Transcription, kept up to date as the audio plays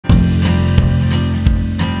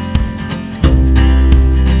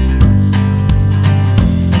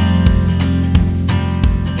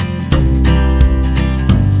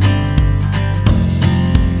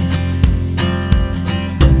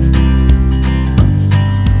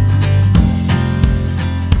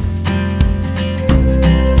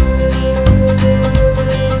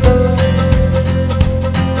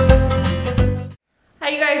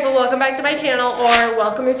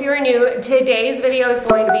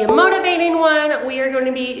be a motivating one. We are going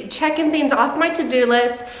to be checking things off my to-do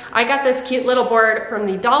list. I got this cute little board from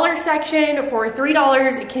the dollar section for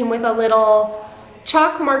 $3. It came with a little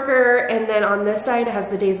chalk marker, and then on this side it has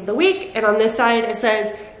the days of the week, and on this side it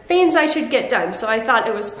says things I should get done. So I thought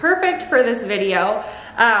it was perfect for this video.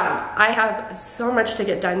 I have so much to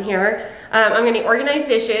get done here. I'm gonna organize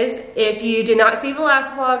dishes. If you did not see the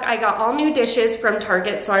last vlog, I got all new dishes from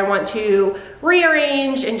Target, so I want to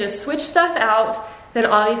rearrange and just switch stuff out. Then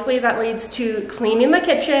obviously that leads to cleaning the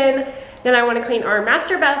kitchen. Then I want to clean our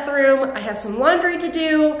master bathroom. I have some laundry to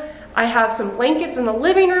do. I have some blankets in the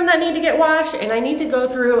living room that need to get washed, and I need to go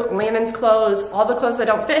through Landon's clothes, all the clothes that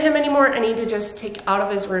don't fit him anymore. I need to just take out of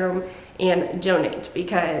his room and donate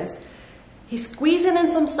because he's squeezing in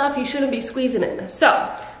some stuff he shouldn't be squeezing in. So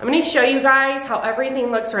I'm gonna show you guys how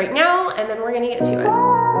everything looks right now, and then we're gonna get to it.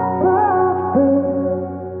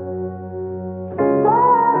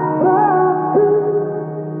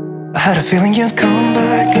 I had a feeling you'd come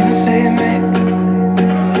back and save me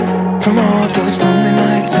from all those lonely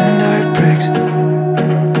nights and heartbreaks,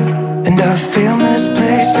 and I feel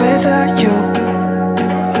misplaced without you.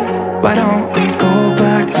 Why don't we go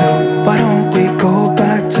back to, why don't we go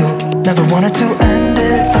back to, never wanted to end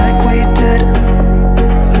it like we did.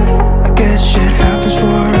 I guess shit happens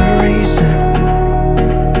for a reason,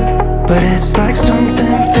 but it's like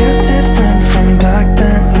something feels different from back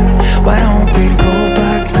then. Why don't we go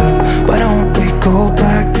back to, why don't we go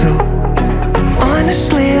back to,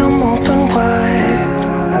 honestly I'm open wide.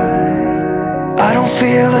 I don't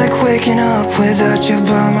feel like waking up without you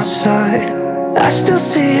by my side. I still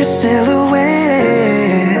see your silhouette.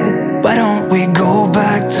 Why don't we go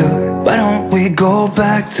back to, why don't we go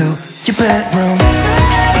back to your bedroom?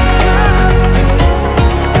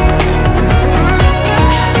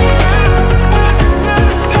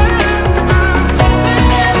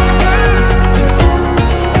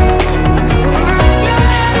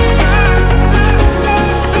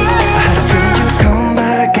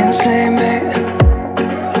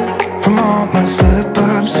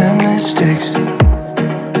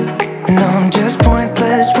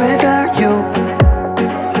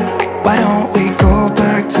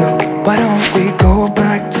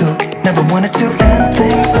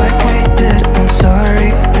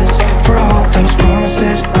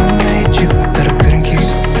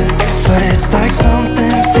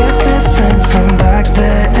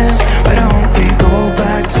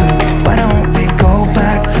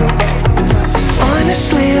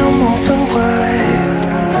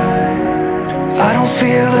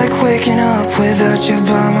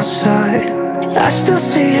 I still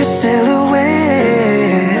see your silhouette.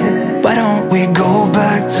 Why don't we go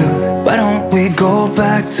back to, why don't we go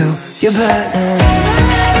back to your bedroom?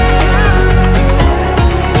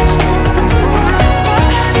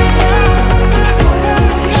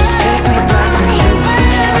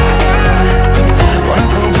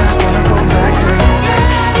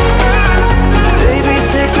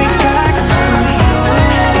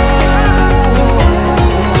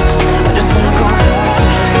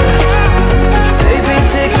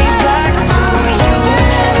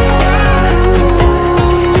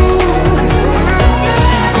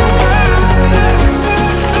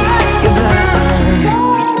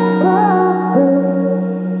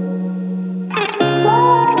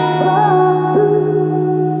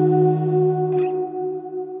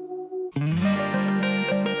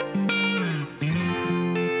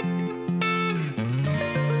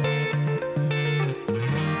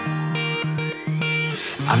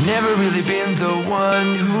 I've never really been the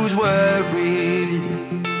one who's worried,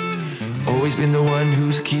 always been the one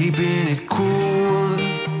who's keeping it cool.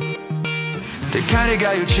 The kind of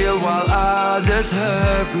guy who chill while others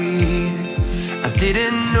hurry. I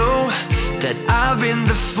didn't know that I've been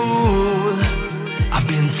the fool. I've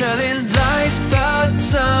been telling lies about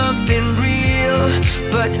something real,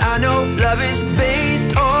 but I know love is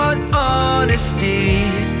based on honesty.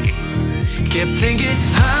 Kept thinking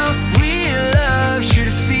how real love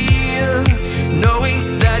should feel,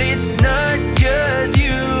 knowing that it's not just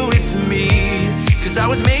you, it's me. Cause I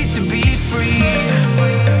was made to be free.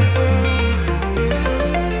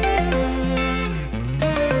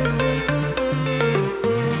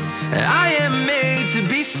 I am made to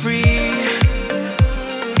be free.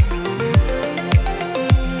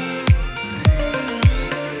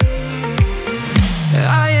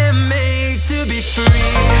 I am made to be free.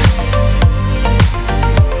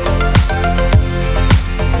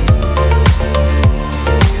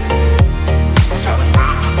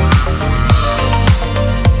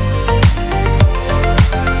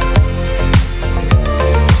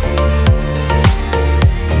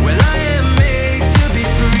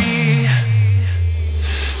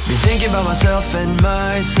 thinking about myself and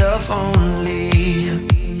myself only.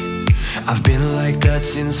 I've been like that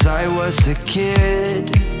since I was a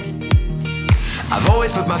kid. I've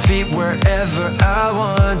always put my feet wherever I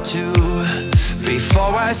want to.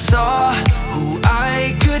 Before I saw who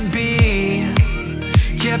I could be,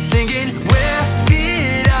 kept thinking, where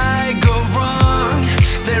did I go wrong?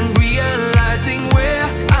 Then realizing where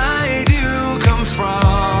I do come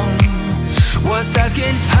from, was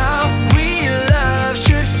asking how real love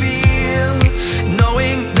should feel,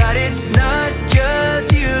 knowing that it's not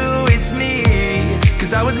just you, it's me,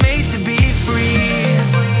 'cause I was made to be free.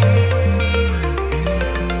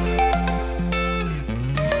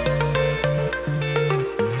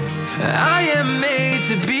 I am made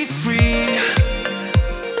to be free.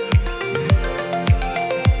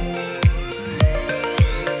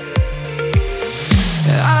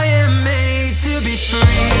 I am made to be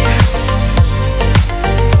free.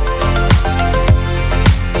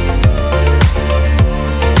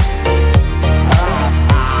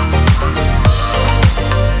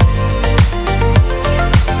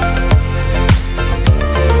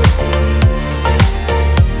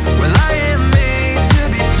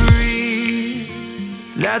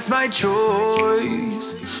 That's my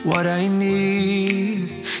choice, what I need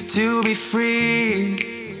to be free.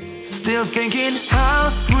 Still thinking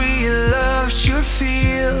how real love should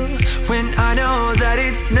feel, when I know that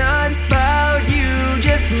it's not about you,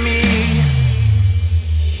 just me.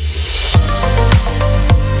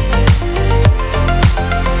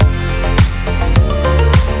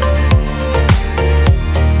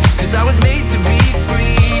 'Cause I was made to be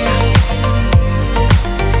free.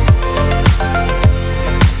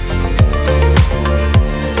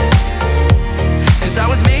 I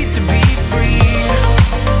was made to be free.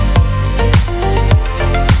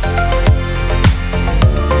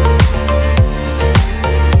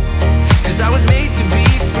 Cause I was made to be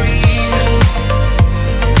free.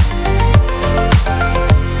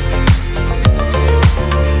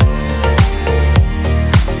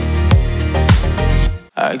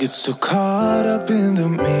 I get so caught up in the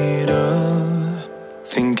middle,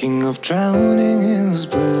 thinking of drowning in those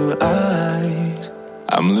blue eyes.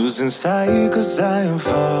 I'm losing sight 'cause I am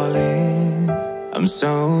falling. I'm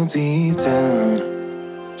so deep down,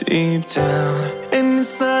 and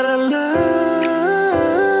it's not a lie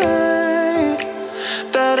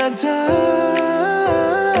that I die.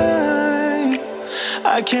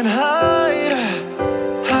 I can't hide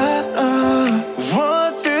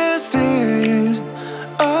what this is.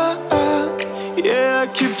 Yeah, I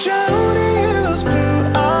keep drowning in those blue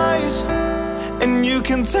eyes, and you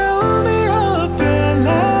can tell me all of your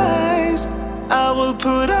lies. I will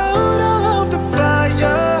put out all of the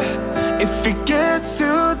fire if it gets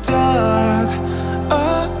too dark.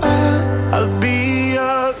 I'll be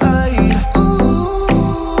your light.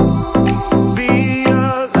 Be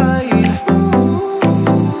your light.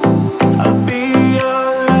 I'll be your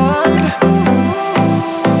light.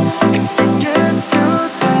 If it gets too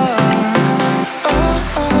dark,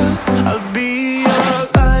 I'll be your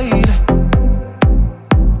light.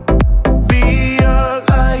 Be your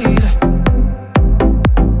light.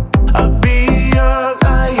 I'll be your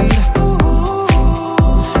light.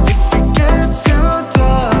 If it gets too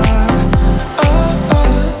dark,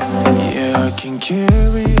 yeah, I can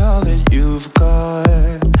carry all that you've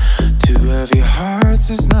got. Two heavy hearts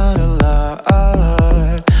is not a lot.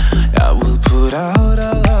 I will put out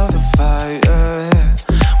all of the fire.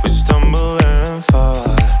 We stumble and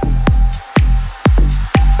fall,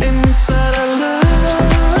 and it's not a lie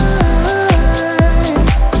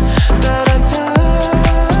that I die.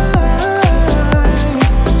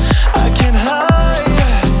 I can't hide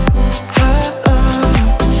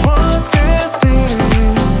what this is.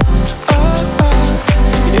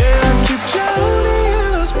 Yeah, I keep drowning in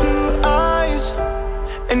those blue eyes,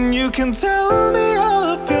 and you can tell me all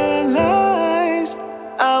of your lies.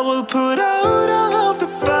 I will put out all of the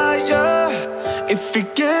fire if it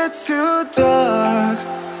gets too dark.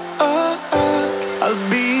 I'll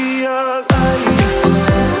be your light.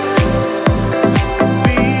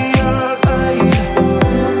 Be your light.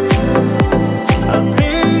 I'll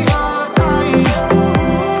be your light.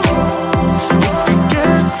 If it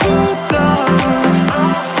gets too dark,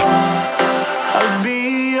 I'll be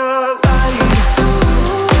your light.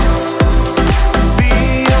 Be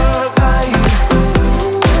your light.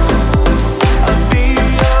 I'll be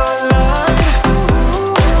your light.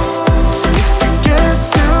 If it gets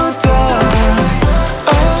too dark,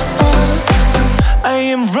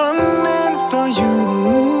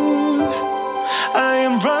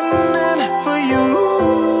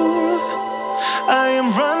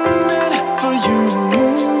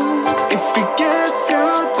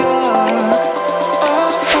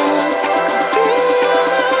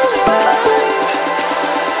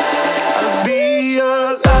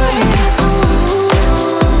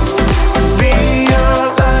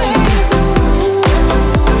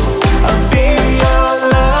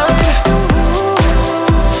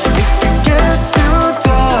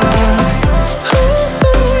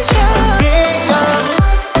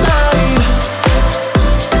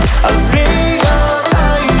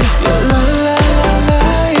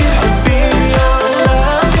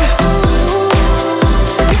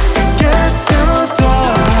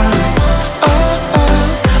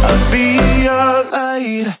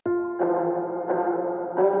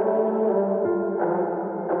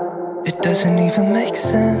 It doesn't even make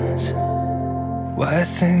sense why I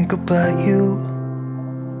think about you.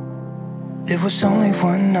 It was only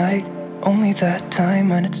one night, only that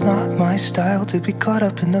time, and it's not my style to be caught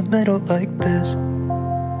up in the middle like this.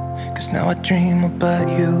 'Cause now I dream about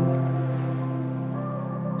you.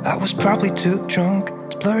 I was probably too drunk,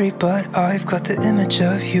 it's blurry, but I've got the image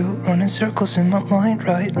of you running circles in my mind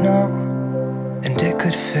right now. And it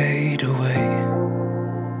could fade away,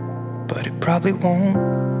 but it probably won't,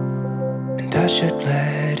 and I should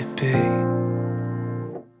let it be.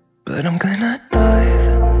 But I'm gonna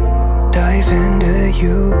dive into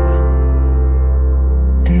you,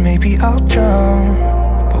 and maybe I'll drown,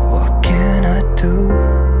 but what can I do?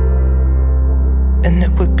 And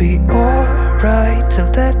it would be alright to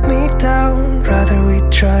let me down. Rather we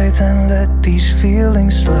try than let these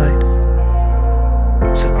feelings slide.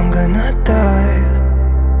 So I'm gonna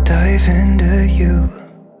dive into you.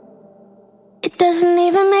 It doesn't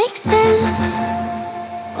even make sense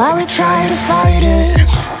why we try to fight it.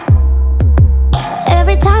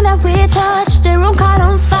 Every time that we touch, the room caught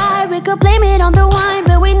on fire. We could blame it on the wine,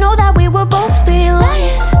 but we know that we will both be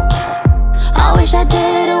lying. I wish I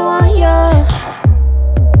didn't want you.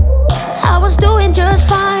 I was doing just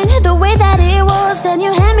fine, the way that it was. Then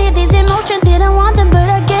you hand me these emotions, didn't want them, but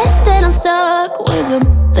I guess that I'm stuck with them.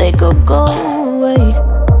 They could go away,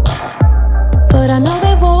 but I know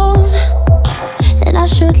they won't, and I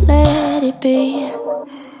should let it be.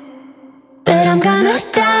 But I'm gonna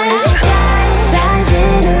dive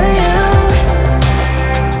into you,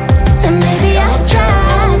 and maybe I'll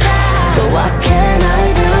drown, but what can I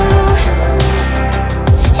do?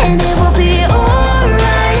 And it will be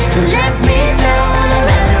alright to let me down. I'd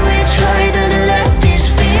rather we try than let these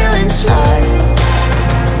feelings slide.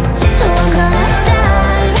 So I'm gonna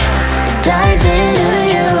dive into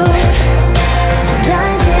you,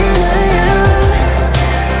 dive into you,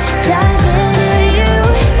 dive into you,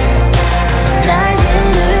 dive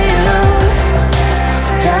into you,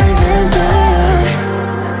 dive into you.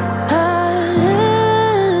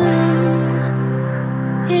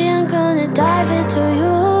 Yeah, I'm gonna dive into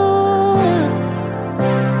you.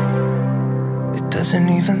 It doesn't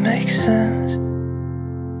even make sense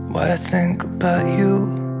why I think about you.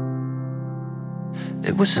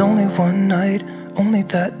 It was only one night, only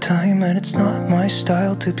that time, and it's not my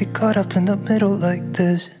style to be caught up in the middle like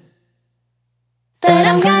this. But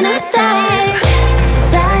I'm gonna dive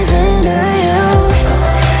into you,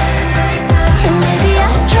 and maybe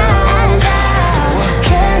I'll try. What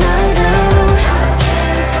can I do?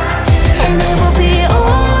 And it will be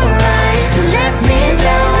alright to let me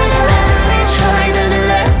down. I'd rather we try than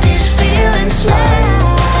let these feelings slide.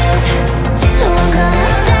 So I'm gonna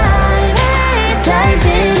dive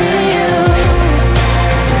into you,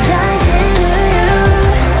 dive into you,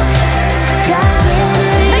 dive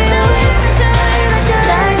into you,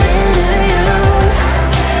 dive into you,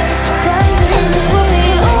 dive into you. And it will be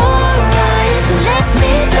alright to let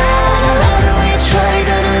me down. I'd rather we try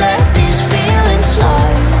than let these feelings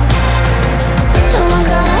slide. So I'm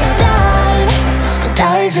gonna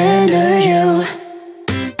dive into you.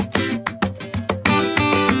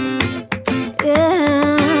 Yeah.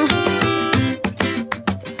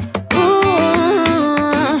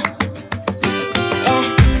 Ooh. Yeah.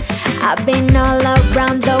 I've been all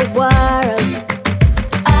around the world,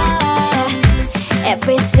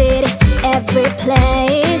 every city, every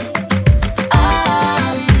place.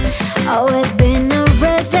 Always been a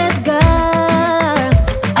restless girl,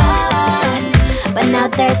 but now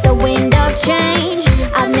there's a wind of change.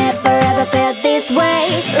 I've never ever felt this way.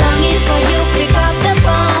 Longing for you, pick up the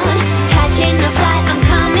phone. Catching a flight, I'm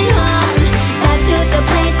coming home. Back to the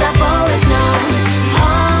place I've always known.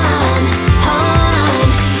 Home, home.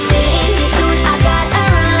 Seeing you soon, I gotta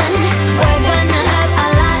run. We're gonna have a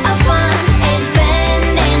lot of fun and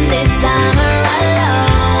spending this summer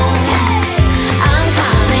alone. I'm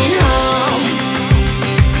coming home.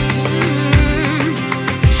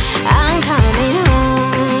 I'm coming home.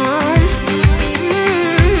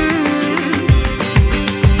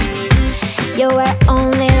 You were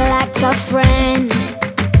only like a friend,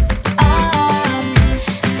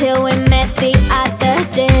 till we met the other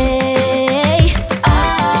day.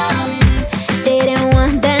 Didn't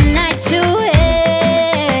want the night to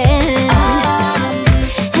end,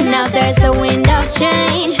 and now there's a wind of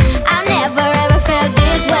change. I've never ever felt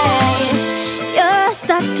this way. You're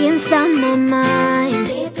stuck inside my mind,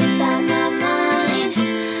 deep inside my mind.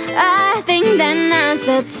 I think that now's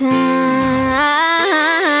the time.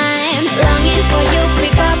 Longing for you,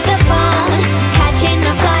 pick up the phone. Catching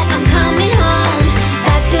a flight, I'm coming home.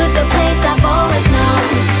 Back to the place I've always known.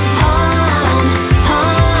 Home,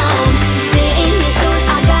 home. Seeing you soon,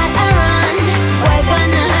 I gotta run.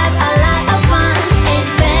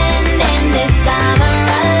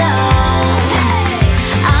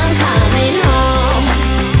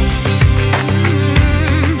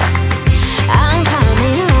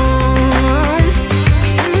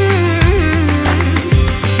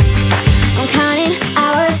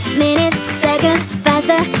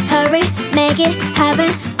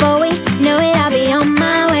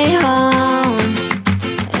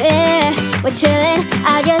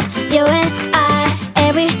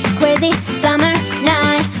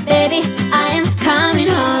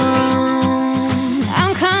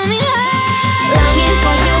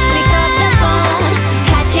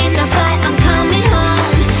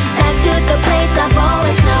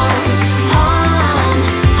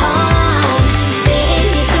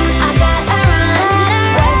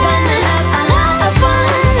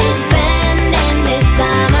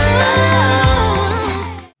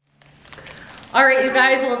 All right, you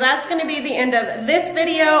guys, well, that's gonna be the end of this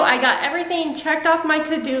video. I got everything checked off my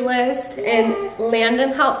to-do list, and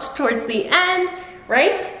Landon helped towards the end,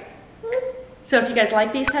 right? So if you guys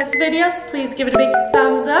like these types of videos, please give it a big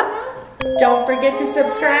thumbs up. Don't forget to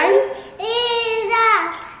subscribe.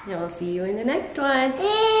 And we'll see you in the next one.